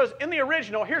underline it, because in the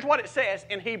original, here's what it says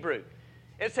in Hebrew.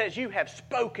 It says, you have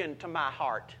spoken to my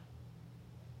heart.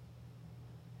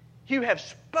 You have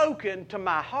spoken to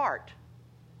my heart.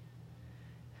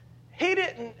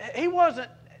 He wasn't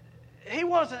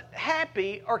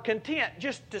happy or content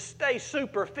just to stay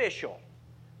superficial.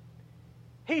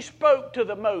 He spoke to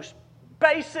the most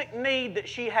basic need that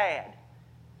she had.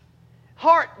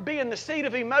 heart being the seat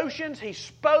of emotions, he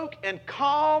spoke and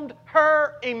calmed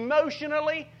her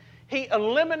emotionally. He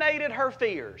eliminated her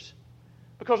fears.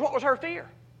 Because what was her fear?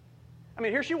 I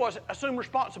mean, here she was, assumed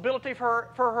responsibility for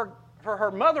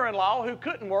her mother-in-law who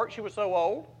couldn't work. She was so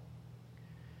old.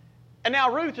 And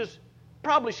now Ruth is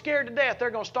probably scared to death.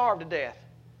 They're going to starve to death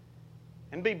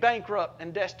and be bankrupt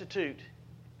and destitute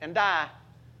and die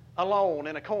alone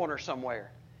in a corner somewhere.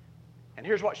 And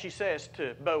here's what she says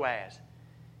to Boaz.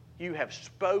 You have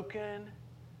spoken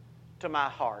to my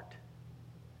heart.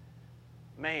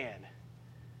 Man,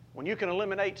 when you can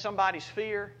eliminate somebody's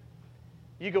fear,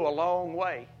 you go a long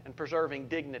way in preserving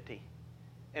dignity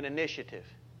and initiative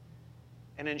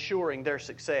and ensuring their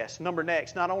success.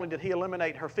 Next, not only did he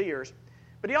eliminate her fears,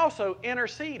 but he also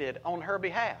interceded on her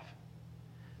behalf.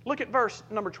 Look at verse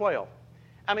number 12.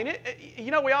 I mean,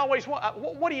 we always want,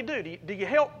 what do? Do you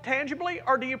help tangibly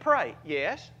or do you pray?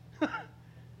 Yes.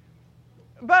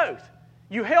 Both.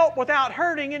 You help without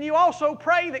hurting, and you also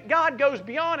pray that God goes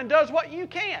beyond and does what you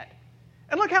can't.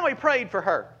 And look how he prayed for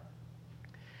her.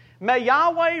 May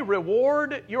Yahweh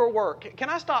reward your work. Can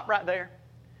I stop right there?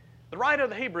 The writer of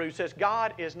the Hebrews says,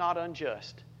 God is not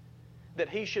unjust, that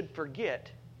he should forget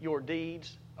your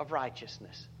deeds of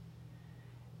righteousness.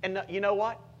 And you know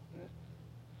what?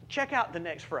 Check out the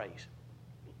next phrase.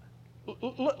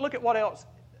 Look at what else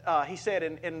he said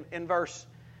in verse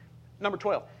number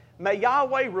 12. May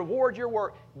Yahweh reward your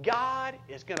work. God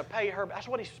is going to pay her. That's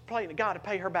what he's praying to God to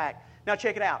pay her back. Now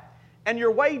check it out. And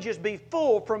your wages be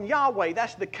full from Yahweh.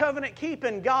 That's the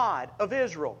covenant-keeping God of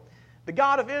Israel. The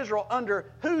God of Israel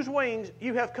under whose wings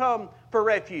you have come for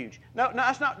refuge. No,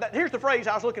 that's not. Here's the phrase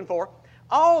I was looking for.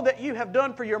 All that you have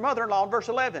done for your mother-in-law, verse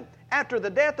 11, after the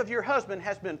death of your husband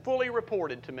has been fully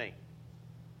reported to me.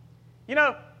 You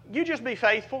know, you just be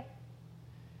faithful,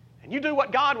 and you do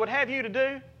what God would have you to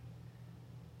do,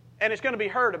 and it's going to be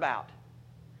heard about.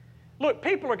 Look,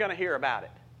 people are going to hear about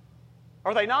it.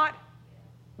 Are they not?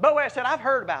 Boaz said, I've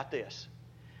heard about this.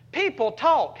 People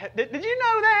talk. Did you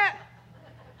know that?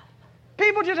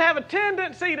 People just have a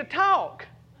tendency to talk.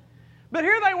 But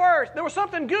here they were. There was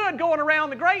something good going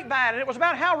around the grapevine, and it was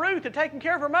about how Ruth had taken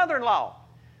care of her mother-in-law.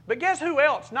 But guess who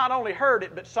else not only heard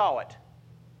it but saw it?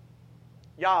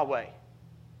 Yahweh.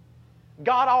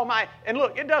 God Almighty. And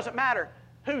look, it doesn't matter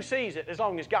who sees it as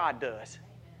long as God does.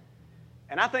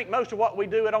 And I think most of what we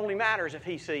do, it only matters if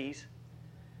he sees.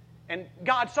 And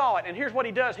God saw it, and here's what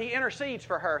he does. He intercedes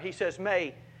for her. He says,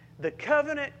 may the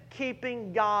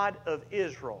covenant-keeping God of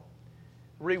Israel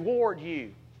reward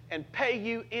you and pay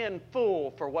you in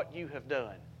full for what you have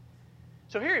done.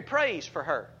 So here he prays for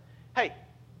her. Hey,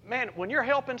 man, when you're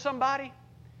helping somebody,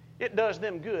 it does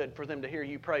them good for them to hear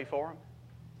you pray for them.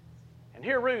 And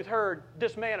here Ruth heard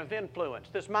this man of influence,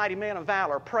 this mighty man of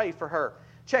valor, pray for her.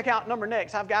 Check out number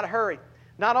next. I've got to hurry.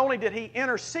 Not only did he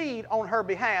intercede on her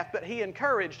behalf, but he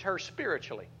encouraged her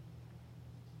spiritually.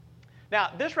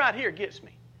 Now, this right here gets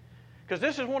me, because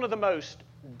this is one of the most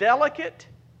delicate,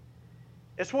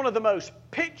 it's one of the most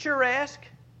picturesque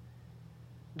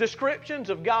descriptions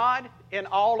of God in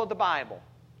all of the Bible.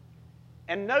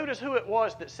 And notice who it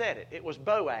was that said it. It was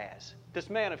Boaz, this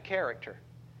man of character.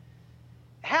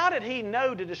 How did he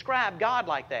know to describe God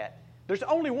like that? There's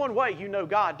only one way you know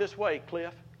God this way,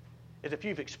 Cliff, is if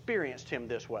you've experienced him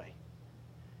this way.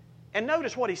 And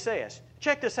notice what he says.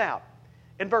 Check this out.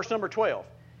 In verse number 12.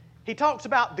 He talks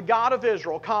about the God of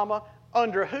Israel, comma,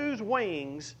 under whose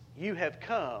wings you have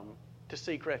come to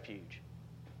seek refuge.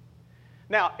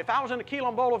 Now, if I was in the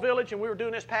Quilombola village and we were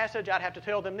doing this passage, I'd have to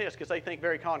tell them this because they think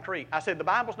very concrete. I said, the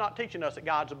Bible's not teaching us that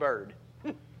God's a bird.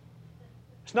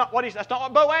 That's not what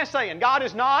Boaz is saying. God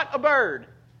is not a bird.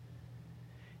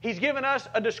 He's given us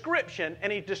a description,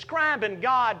 and he's describing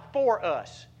God for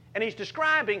us. And he's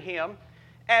describing him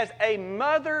as a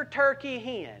mother turkey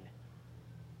hen.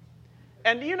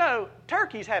 And you know,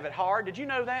 turkeys have it hard. Did you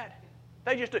know that?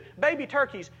 They just do. Baby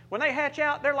turkeys, when they hatch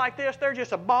out, they're like this. They're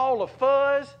just a ball of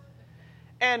fuzz.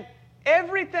 And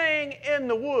everything in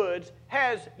the woods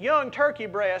has young turkey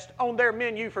breast on their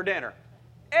menu for dinner.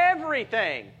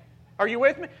 Everything. Are you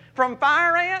with me? From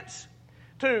fire ants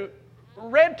to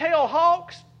red-tailed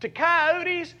hawks to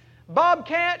coyotes,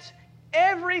 bobcats,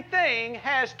 everything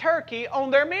has turkey on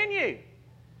their menu.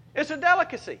 It's a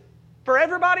delicacy for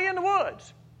everybody in the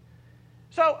woods.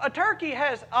 So a turkey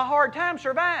has a hard time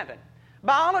surviving.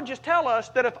 Biologists tell us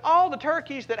that if all the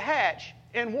turkeys that hatch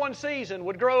in one season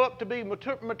would grow up to be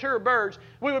mature birds,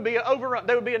 we would be overrun.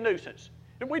 They would be a nuisance.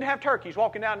 We'd have turkeys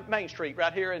walking down Main Street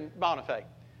right here in Bonifay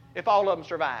if all of them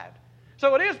survived.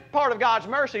 So it is part of God's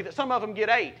mercy that some of them get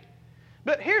ate.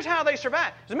 But here's how they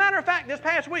survive. As a matter of fact, this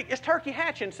past week, it's turkey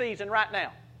hatching season right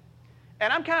now.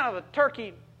 And I'm kind of a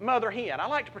turkey mother hen. I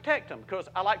like to protect them because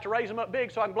I like to raise them up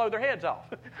big so I can blow their heads off.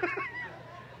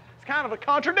 It's kind of a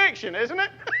contradiction, isn't it?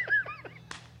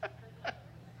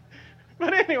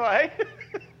 But anyway,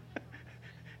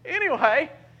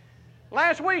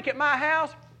 last week at my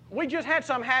house, we just had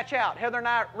some hatch out. Heather and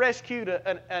I rescued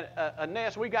a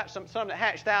nest. We got some that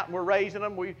hatched out, and we're raising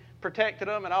them. We protected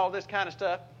them and all this kind of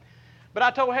stuff. But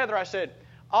I told Heather, I said,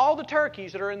 all the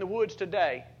turkeys that are in the woods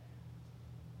today,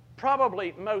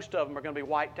 probably most of them are going to be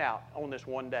wiped out on this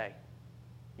one day.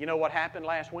 You know what happened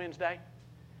last Wednesday?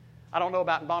 I don't know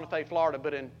about in Bonifay, Florida,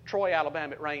 but in Troy,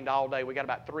 Alabama, it rained all day. We got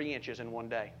about 3 inches in one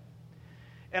day.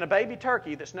 And a baby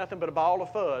turkey that's nothing but a ball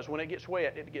of fuzz, when it gets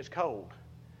wet, it gets cold.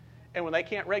 And when they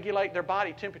can't regulate their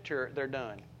body temperature, they're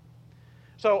done.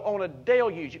 So on a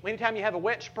deluge, anytime you have a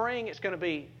wet spring, it's going to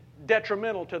be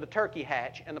detrimental to the turkey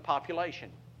hatch and the population.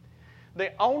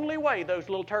 The only way those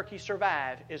little turkeys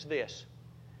survive is this.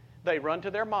 They run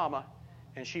to their mama,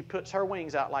 and she puts her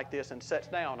wings out like this and sets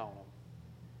down on them.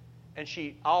 And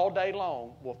she, all day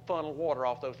long, will funnel water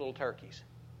off those little turkeys.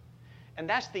 And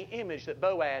that's the image that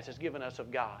Boaz has given us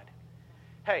of God.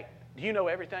 Hey, do you know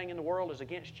everything in the world is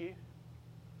against you?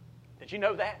 Did you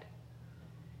know that?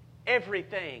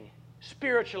 Everything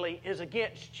spiritually is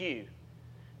against you.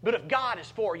 But if God is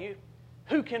for you,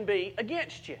 who can be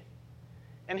against you?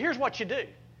 And here's what you do.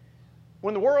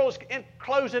 When the world is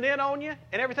closing in on you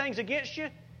and everything's against you,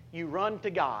 you run to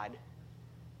God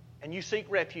and you seek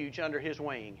refuge under His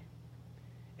wing.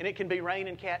 And it can be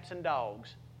raining cats and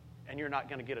dogs, and you're not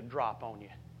going to get a drop on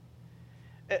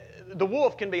you. The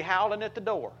wolf can be howling at the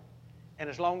door, and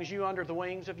as long as you're under the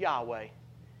wings of Yahweh,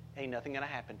 ain't nothing going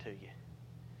to happen to you.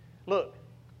 Look,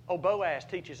 Boaz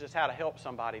teaches us how to help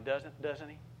somebody, doesn't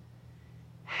he?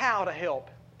 How to help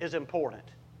is important.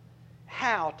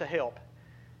 How to help.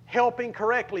 Helping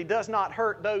correctly does not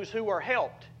hurt those who are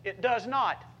helped. It does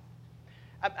not.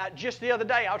 Just the other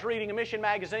day, I was reading a mission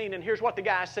magazine, and here's what the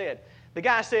guy said. The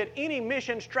guy said, any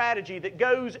mission strategy that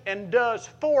goes and does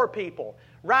for people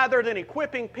rather than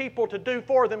equipping people to do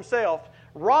for themselves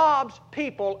robs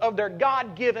people of their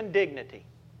God-given dignity.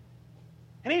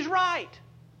 And he's right.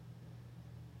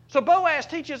 So Boaz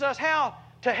teaches us how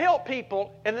to help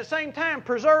people and at the same time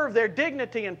preserve their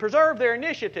dignity and preserve their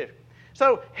initiative.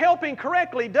 So helping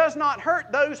correctly does not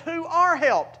hurt those who are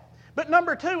helped. But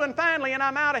number 2, and finally, and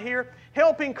I'm out of here,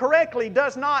 helping correctly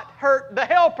does not hurt the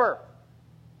helper.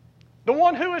 The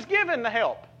one who is given the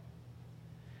help.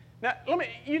 Now,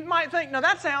 you might think, now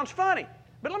that sounds funny,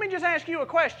 but let me just ask you a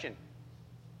question.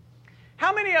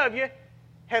 How many of you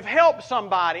have helped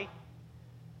somebody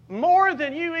more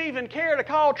than you even care to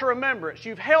call to remembrance?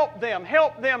 You've helped them,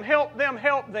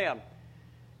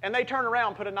 and they turn around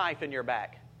and put a knife in your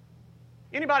back.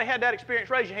 Anybody had that experience?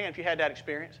 Raise your hand if you had that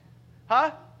experience.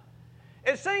 Huh?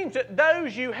 It seems that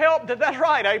those you helped, that's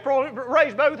right, April,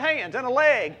 raise both hands and a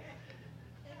leg.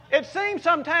 It seems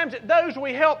sometimes that those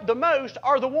we help the most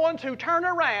are the ones who turn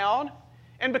around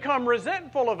and become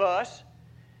resentful of us,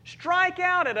 strike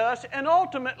out at us, and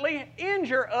ultimately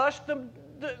injure us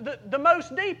the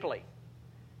most deeply.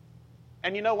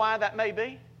 And you know why that may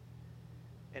be?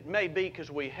 It may be because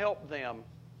we help them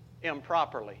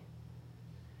improperly.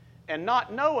 And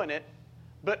not knowing it,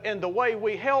 but in the way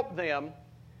we help them,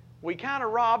 we kind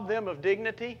of rob them of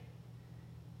dignity,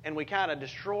 and we kind of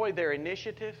destroy their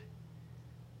initiative,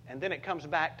 and then it comes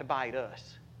back to bite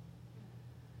us.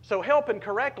 So helping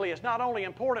correctly is not only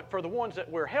important for the ones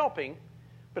that we're helping,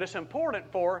 but it's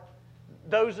important for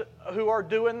those who are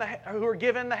given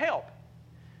the help.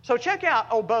 So check out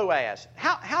Boaz.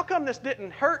 How come this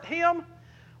didn't hurt him?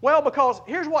 Well, because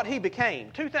here's what he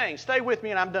became. 2 things. Stay with me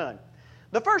and I'm done.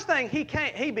 The first thing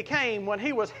he became when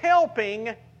he was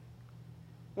helping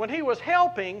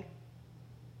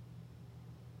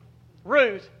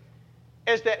Ruth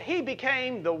is that he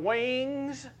became the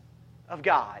wings of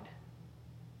God.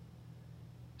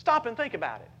 Stop and think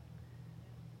about it.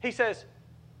 He says,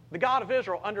 the God of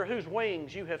Israel, under whose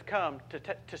wings you have come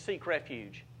to seek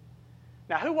refuge.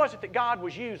 Now, who was it that God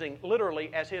was using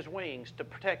literally as His wings to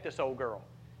protect this old girl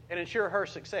and ensure her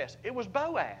success? It was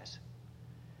Boaz.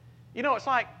 You know, it's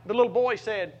like the little boy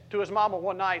said to his mama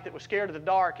one night that was scared of the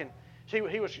dark, and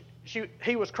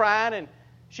he was crying, and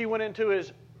she went into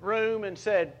his room and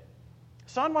said,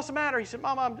 "Son, what's the matter?" He said,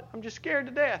 "Mama, I'm just scared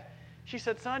to death." She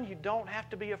said, "Son, you don't have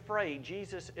to be afraid.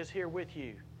 Jesus is here with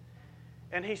you."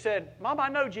 And he said, "Mama, I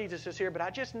know Jesus is here, but I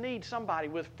just need somebody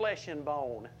with flesh and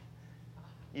bone."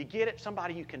 You get it?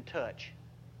 Somebody you can touch.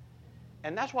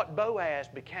 And that's what Boaz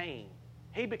became.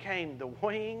 He became the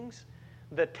wings,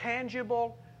 the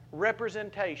tangible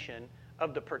representation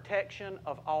of the protection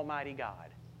of Almighty God.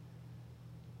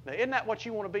 Now, isn't that what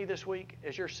you want to be this week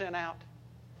as you're sent out?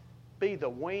 Be the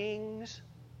wings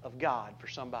of God for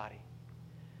somebody.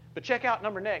 But check out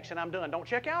number next, and I'm done. Don't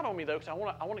check out on me, though, because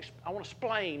I want to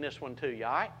explain this one to you,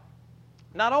 all right?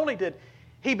 Not only did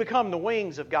he become the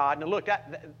wings of God, now look,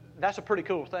 that's a pretty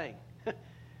cool thing.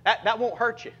 That won't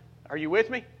hurt you. Are you with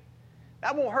me?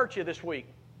 That won't hurt you this week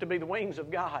to be the wings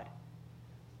of God.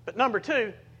 But number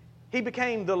two, he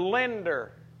became the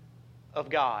lender of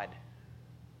God.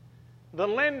 The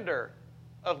lender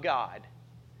of God.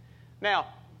 Now,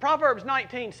 Proverbs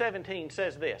 19:17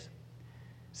 says this.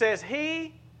 Says,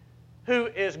 he who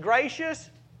is gracious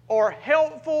or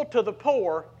helpful to the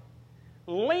poor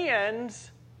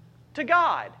lends to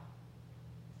God.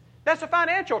 That's a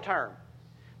financial term.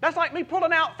 That's like me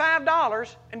pulling out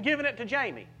 $5 and giving it to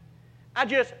Jamie. I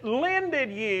just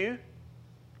lended you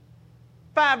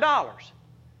 $5.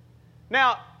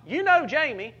 Now, you know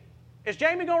Jamie. Is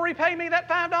Jamie going to repay me that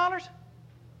 $5?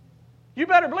 You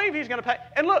better believe he's going to pay.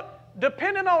 And look,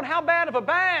 depending on how bad of a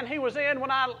bind he was in when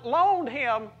I loaned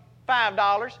him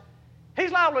 $5,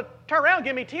 he's liable to turn around and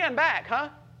give me 10 back, huh?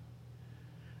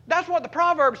 That's what the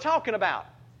Proverb's talking about.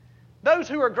 Those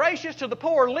who are gracious to the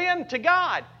poor lend to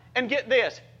God. And get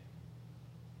this,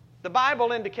 the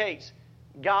Bible indicates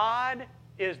God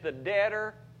is the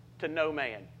debtor to no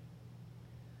man.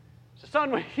 So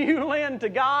son, when you lend to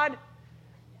God,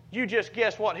 you just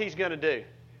guess what He's going to do.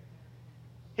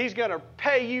 He's going to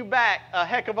pay you back a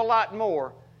heck of a lot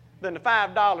more than the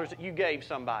 $5 that you gave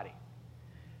somebody.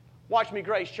 Watch me,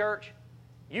 Grace Church.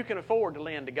 You can afford to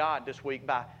lend to God this week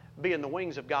by being the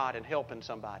wings of God and helping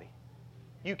somebody.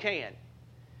 You can.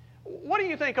 What do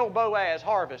you think old Boaz's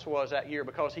harvest was that year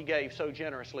because he gave so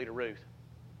generously to Ruth?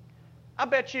 I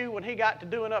bet you when he got to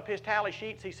doing up his tally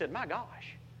sheets, he said, my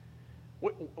gosh,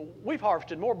 we've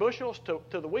harvested more bushels to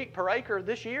the wheat per acre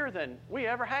this year than we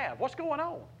ever have. What's going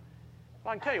on?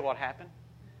 Well, I can tell you what happened.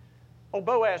 Old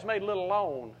Boaz made a little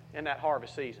loan in that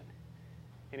harvest season.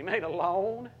 And he made a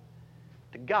loan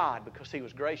to God because he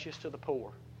was gracious to the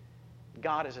poor.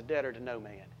 God is a debtor to no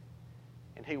man,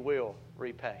 and He will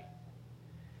repay.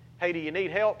 Hey, do you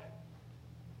need help?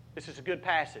 This is a good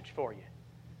passage for you.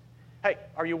 Hey,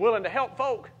 are you willing to help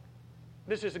folk?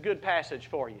 This is a good passage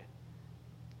for you.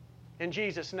 In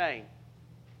Jesus' name,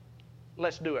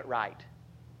 let's do it right.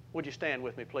 Would you stand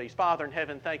with me, please? Father in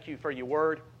heaven, thank you for your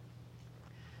word.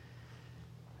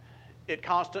 It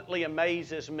constantly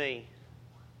amazes me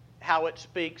how it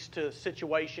speaks to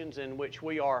situations in which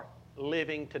we are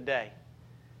living today.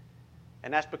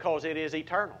 And that's because it is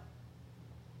eternal.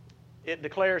 It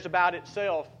declares about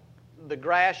itself, the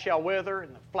grass shall wither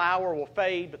and the flower will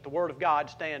fade, but the Word of God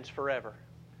stands forever.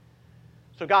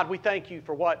 So God, we thank you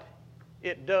for what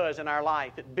it does in our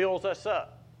life. It builds us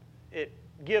up. It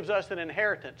gives us an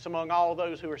inheritance among all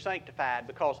those who are sanctified,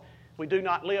 because we do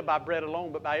not live by bread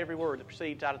alone, but by every word that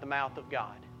proceeds out of the mouth of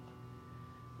God.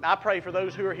 And I pray for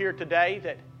those who are here today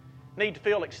that need to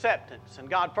feel acceptance. And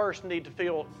God, first need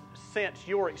to sense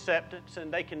your acceptance,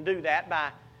 and they can do that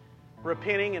by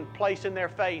repenting and placing their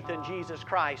faith in Jesus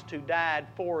Christ, who died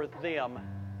for them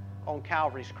on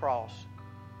Calvary's cross.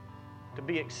 To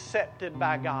be accepted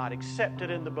by God, accepted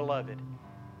in the Beloved,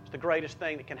 is the greatest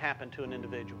thing that can happen to an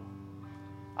individual.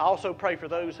 I also pray for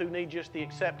those who need just the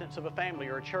acceptance of a family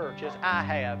or a church, as I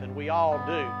have, and we all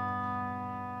do.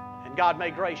 And God,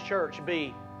 may Grace Church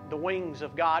be the wings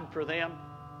of God for them.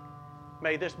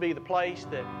 May this be the place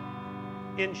that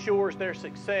ensures their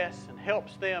success and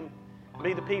helps them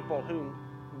be the people whom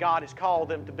God has called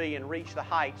them to be and reach the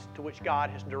heights to which God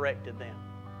has directed them.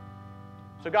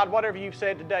 So God, whatever you've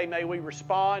said today, may we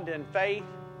respond in faith,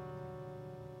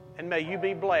 and may you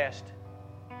be blessed.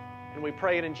 And we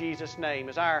pray it in Jesus' name.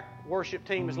 As our worship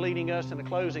team is leading us in the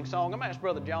closing song, I'm going to ask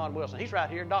Brother John Wilson. He's right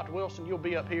here. Dr. Wilson, you'll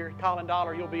be up here. Colin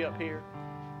Dollar, you'll be up here.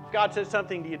 If God said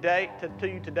something to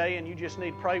you today and you just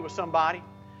need to pray with somebody,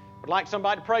 would like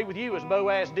somebody to pray with you as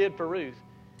Boaz did for Ruth,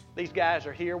 these guys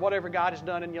are here. Whatever God has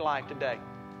done in your life today,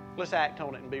 let's act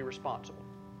on it and be responsible.